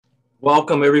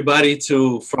Welcome, everybody,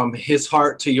 to From His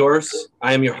Heart to Yours.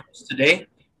 I am your host today.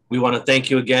 We want to thank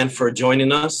you again for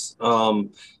joining us.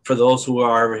 For those who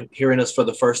are hearing us for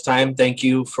the first time, thank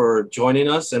you for joining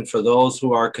us. And for those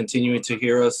who are continuing to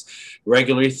hear us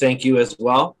regularly, thank you as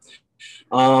well.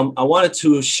 I wanted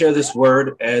to share this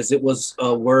word as it was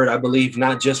a word, I believe,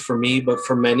 not just for me, but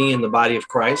for many in the body of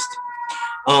Christ.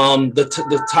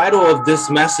 The title of this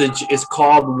message is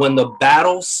called When the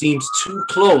Battle Seems Too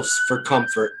Close for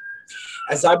Comfort.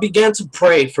 As I began to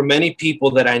pray for many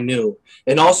people that I knew,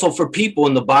 and also for people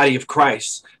in the body of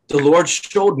Christ, the Lord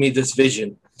showed me this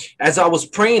vision. As I was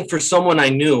praying for someone I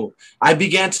knew, I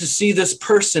began to see this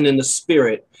person in the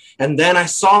spirit, and then I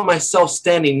saw myself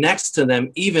standing next to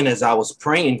them even as I was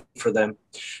praying for them.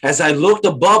 As I looked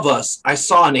above us, I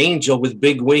saw an angel with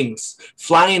big wings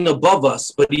flying above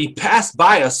us, but he passed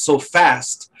by us so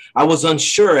fast, I was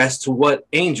unsure as to what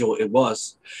angel it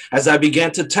was. As I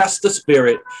began to test the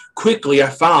spirit, quickly I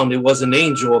found it was an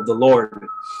angel of the Lord,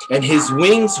 and his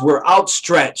wings were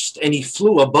outstretched, and he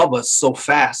flew above us so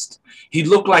fast. He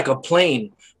looked like a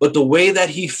plane, but the way that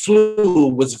he flew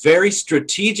was very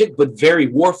strategic, but very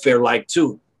warfare-like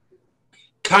too.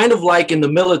 Kind of like in the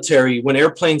military, when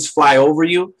airplanes fly over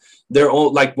you,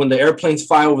 like when the airplanes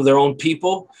fly over their own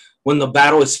people, when the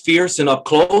battle is fierce and up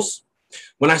close.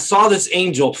 When I saw this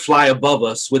angel fly above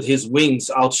us with his wings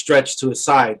outstretched to his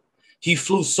side, he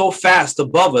flew so fast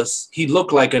above us, he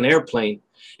looked like an airplane.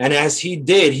 And as he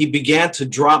did, he began to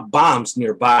drop bombs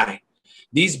nearby.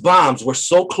 These bombs were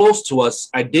so close to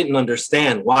us, I didn't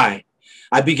understand why.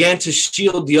 I began to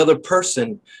shield the other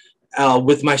person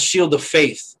with my shield of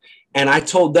faith. And I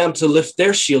told them to lift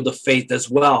their shield of faith as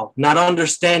well, not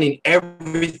understanding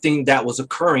everything that was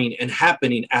occurring and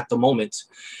happening at the moment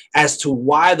as to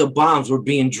why the bombs were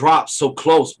being dropped so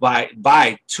close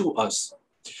by to us.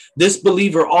 This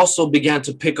believer also began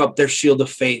to pick up their shield of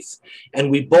faith,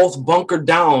 and we both bunkered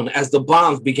down as the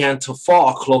bombs began to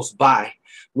fall close by.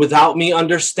 Without me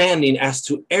understanding as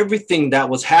to everything that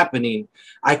was happening,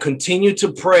 I continued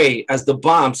to pray as the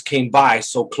bombs came by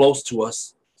so close to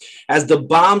us. As the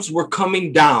bombs were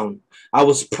coming down, I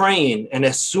was praying, and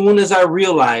as soon as I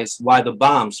realized why the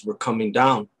bombs were coming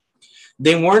down,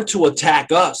 they weren't to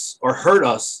attack us or hurt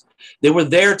us. They were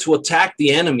there to attack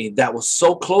the enemy that was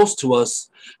so close to us.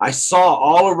 I saw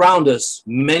all around us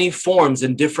many forms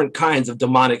and different kinds of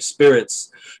demonic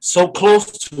spirits, so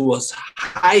close to us,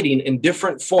 hiding in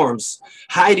different forms,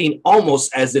 hiding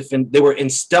almost as if they were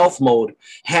in stealth mode.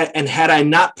 Had I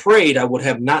not prayed, I would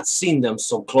have not seen them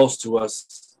so close to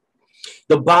us.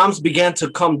 The bombs began to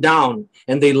come down,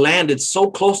 and they landed so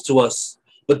close to us,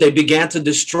 but they began to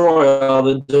destroy all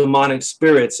the demonic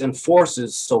spirits and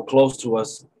forces so close to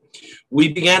us.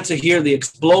 We began to hear the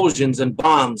explosions and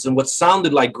bombs and what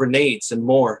sounded like grenades and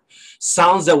more.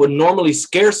 Sounds that would normally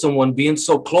scare someone being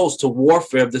so close to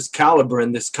warfare of this caliber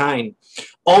and this kind.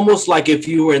 Almost like if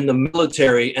you were in the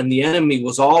military and the enemy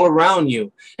was all around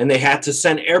you and they had to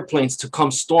send airplanes to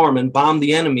come storm and bomb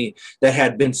the enemy that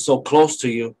had been so close to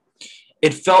you.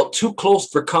 It felt too close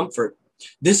for comfort.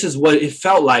 This is what it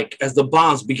felt like as the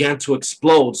bombs began to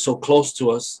explode so close to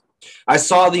us. I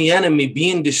saw the enemy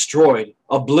being destroyed,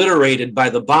 obliterated by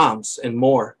the bombs and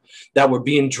more that were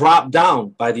being dropped down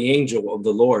by the angel of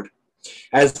the Lord.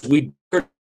 As we heard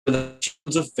the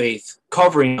shields of faith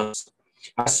covering us,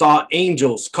 I saw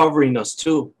angels covering us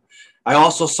too. I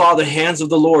also saw the hands of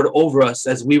the Lord over us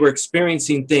as we were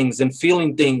experiencing things and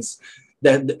feeling things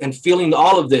and feeling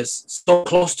all of this so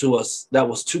close to us that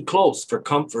was too close for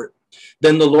comfort.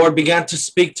 Then the Lord began to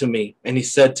speak to me, and he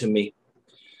said to me,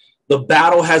 the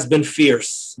battle has been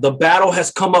fierce. The battle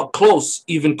has come up close,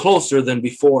 even closer than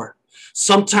before.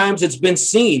 Sometimes it's been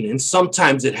seen, and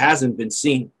sometimes it hasn't been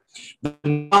seen. But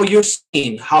now you're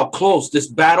seeing how close this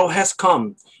battle has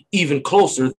come, even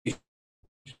closer. It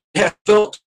has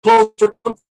felt closer.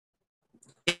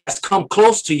 It has come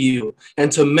close to you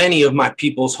and to many of my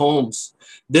people's homes.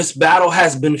 This battle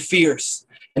has been fierce,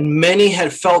 and many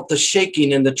had felt the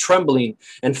shaking and the trembling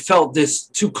and felt this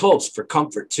too close for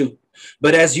comfort too.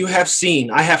 But as you have seen,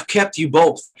 I have kept you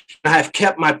both. I have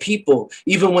kept my people,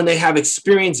 even when they have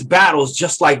experienced battles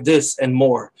just like this and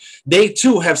more. They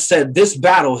too have said this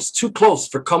battle is too close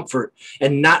for comfort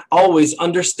and not always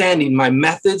understanding my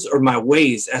methods or my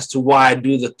ways as to why I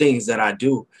do the things that I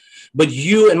do. But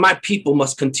you and my people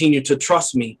must continue to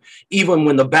trust me, even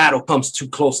when the battle comes too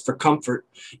close for comfort,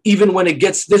 even when it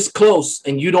gets this close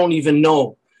and you don't even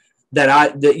know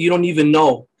that you don't even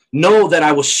know. Know that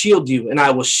I will shield you and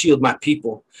I will shield my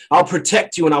people. I'll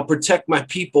protect you and I'll protect my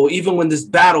people, even when this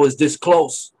battle is this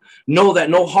close. Know that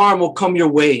no harm will come your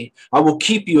way. I will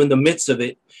keep you in the midst of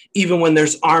it. even when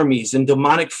there's armies and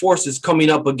demonic forces coming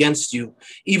up against you,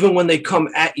 even when they come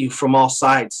at you from all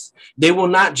sides. They will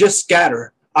not just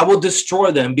scatter. I will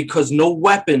destroy them, because no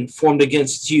weapon formed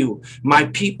against you, my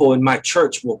people, and my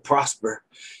church will prosper.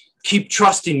 Keep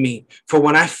trusting me, for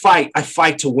when I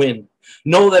fight to win.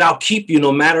 Know that I'll keep you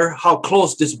no matter how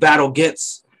close this battle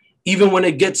gets. Even when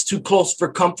it gets too close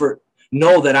for comfort,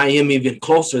 know that I am even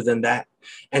closer than that.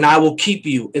 And I will keep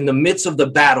you in the midst of the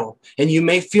battle. And you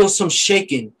may feel some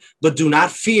shaking, but do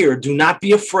not fear, do not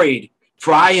be afraid,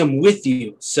 for I am with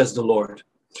you, says the Lord.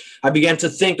 I began to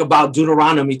think about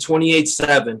Deuteronomy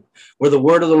 28:7, where the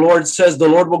word of the Lord says, the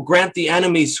Lord will grant the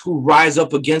enemies who rise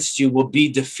up against you will be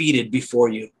defeated before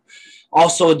you.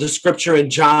 Also, the scripture in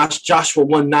Joshua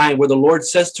 1:9, where the Lord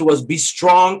says to us, be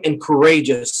strong and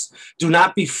courageous. Do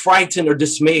not be frightened or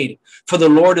dismayed, for the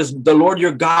Lord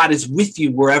your God is with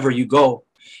you wherever you go.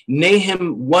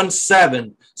 Nahum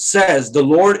 1:7 says, the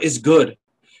Lord is good.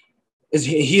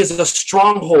 He is a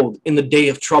stronghold in the day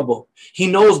of trouble. He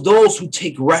knows those who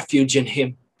take refuge in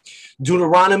him.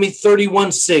 Deuteronomy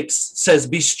 31:6 says,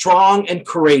 be strong and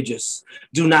courageous.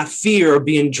 Do not fear or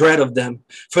be in dread of them,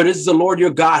 for it is the Lord your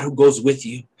God who goes with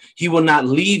you. He will not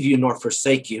leave you nor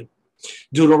forsake you.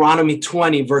 Deuteronomy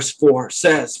 20:4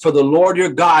 says, for the Lord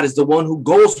your God is the one who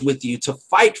goes with you to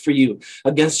fight for you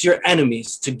against your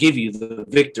enemies, to give you the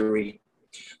victory.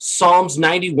 Psalms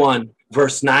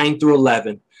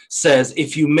 91:9-11 says,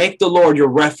 if you make the Lord your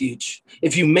refuge,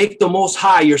 if you make the Most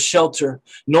High your shelter,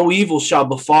 no evil shall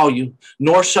befall you,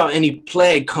 nor shall any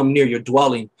plague come near your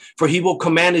dwelling. For he will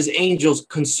command his angels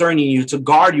concerning you to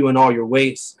guard you in all your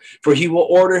ways. For he will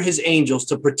order his angels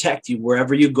to protect you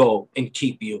wherever you go and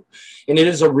keep you. And it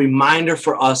is a reminder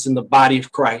for us in the body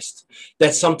of Christ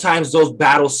that sometimes those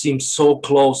battles seem so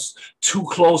close, too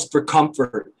close for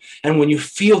comfort. And when you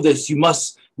feel this, you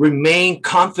must remain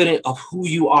confident of who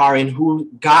you are and who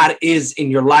God is in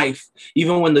your life.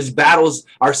 Even when these battles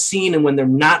are seen and when they're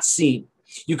not seen,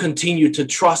 you continue to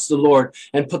trust the Lord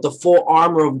and put the full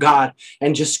armor of God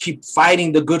and just keep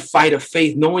fighting the good fight of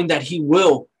faith, knowing that he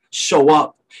will show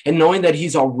up and knowing that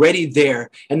he's already there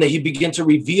and that he began to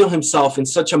reveal himself in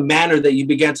such a manner that you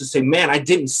began to say, man, I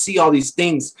didn't see all these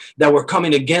things that were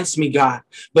coming against me, God.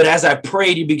 But as I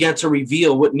prayed, you began to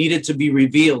reveal what needed to be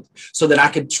revealed so that I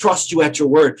could trust you at your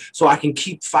word, so I can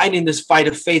keep fighting this fight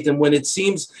of faith. And when it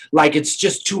seems like it's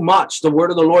just too much, the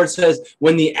word of the Lord says,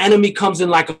 when the enemy comes in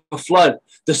like a flood,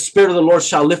 the Spirit of the Lord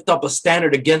shall lift up a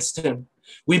standard against him.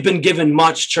 We've been given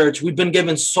much, church. We've been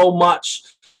given so much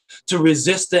to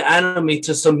resist the enemy,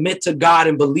 to submit to God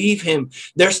and believe him.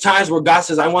 There's times where God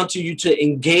says, I want you to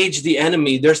engage the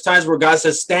enemy. There's times where God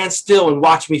says, stand still and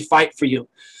watch me fight for you.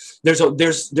 There's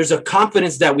a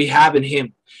confidence that we have in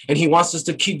him, and he wants us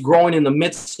to keep growing in the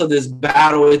midst of this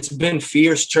battle. It's been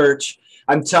fierce, church.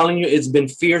 I'm telling you, it's been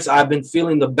fierce. I've been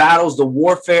feeling the battles, the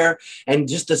warfare, and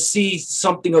just to see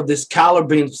something of this caliber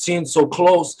being seen so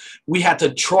close, we had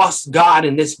to trust God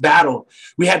in this battle.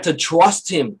 We had to trust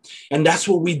him, and that's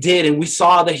what we did. And we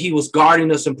saw that he was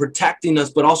guarding us and protecting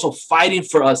us, but also fighting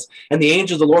for us. And the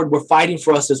angels of the Lord were fighting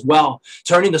for us as well,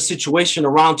 turning the situation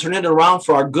around, turning it around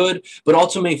for our good, but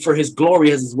ultimately for his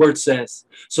glory, as his word says.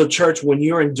 So, church, when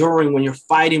you're enduring, when you're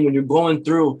fighting, when you're going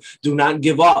through, do not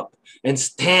give up. And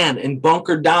stand and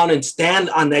bunker down and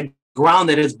stand on that ground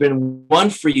that has been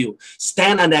won for you.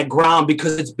 Stand on that ground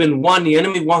because it's been won. The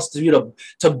enemy wants you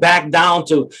to back down,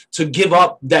 to give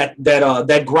up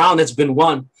that ground that's been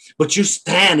won. But you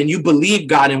stand and you believe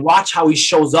God, and watch how he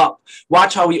shows up.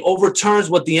 Watch how he overturns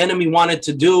what the enemy wanted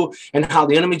to do and how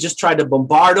the enemy just tried to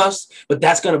bombard us. But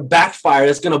that's going to backfire.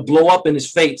 That's going to blow up in his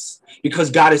face,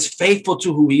 because God is faithful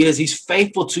to who he is. He's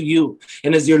faithful to you.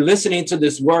 And as you're listening to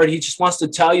this word, he just wants to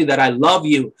tell you that I love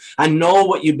you. I know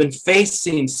what you've been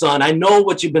facing, son. I know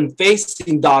what you've been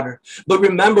facing, daughter. But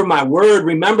remember my word.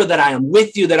 Remember that I am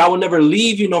with you, that I will never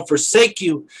leave you nor forsake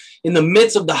you. In the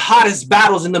midst of the hottest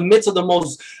battles, in the midst of the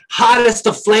most hottest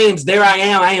of flames, there I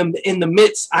am. I am in the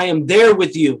midst. I am there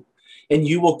with you. And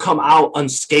you will come out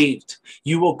unscathed.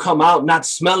 You will come out not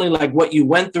smelling like what you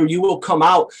went through. You will come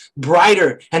out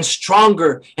brighter and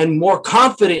stronger and more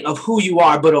confident of who you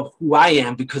are, but of who I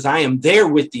am, because I am there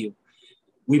with you.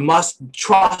 We must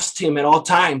trust him at all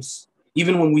times,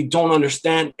 even when we don't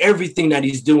understand everything that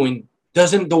he's doing.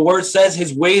 Doesn't the word says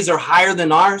his ways are higher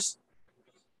than ours?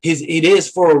 It is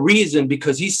for a reason,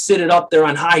 because he's seated up there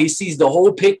on high. He sees the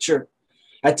whole picture.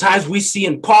 At times we see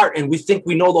in part and we think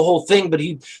we know the whole thing, but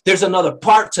there's another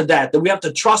part to that we have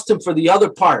to trust him for the other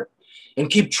part. and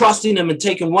keep trusting him and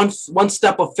taking one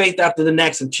step of faith after the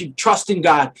next and keep trusting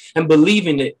God and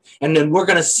believing it. And then we're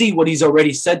going to see what he's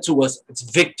already said to us. It's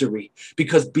victory,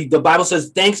 because the Bible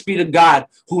says, thanks be to God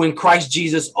who in Christ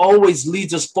Jesus always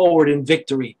leads us forward in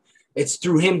victory. It's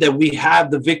through him that we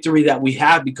have the victory that we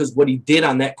have, because what he did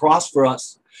on that cross for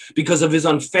us, because of his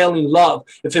unfailing love.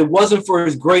 If it wasn't for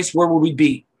his grace, where would we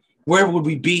be? Where would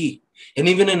we be? And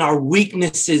even in our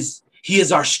weaknesses, he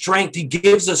is our strength. He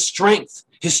gives us strength.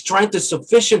 His strength is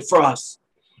sufficient for us.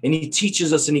 And he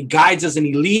teaches us and he guides us and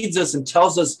he leads us and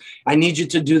tells us, I need you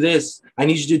to do this. I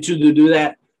need you to do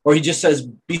that. Or he just says,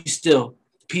 be still.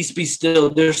 Peace, be still.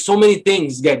 There's so many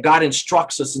things that God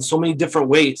instructs us in so many different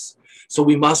ways. So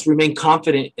we must remain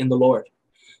confident in the Lord.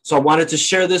 So I wanted to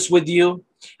share this with you.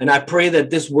 And I pray that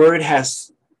this word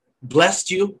has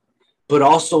blessed you, but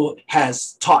also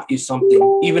has taught you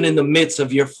something, even in the midst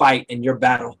of your fight and your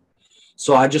battle.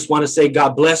 So I just want to say,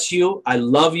 God bless you. I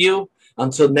love you.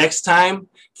 Until next time,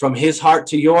 from his heart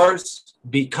to yours,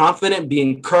 be confident, be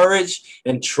encouraged,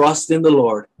 and trust in the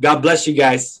Lord. God bless you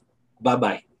guys.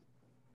 Bye-bye.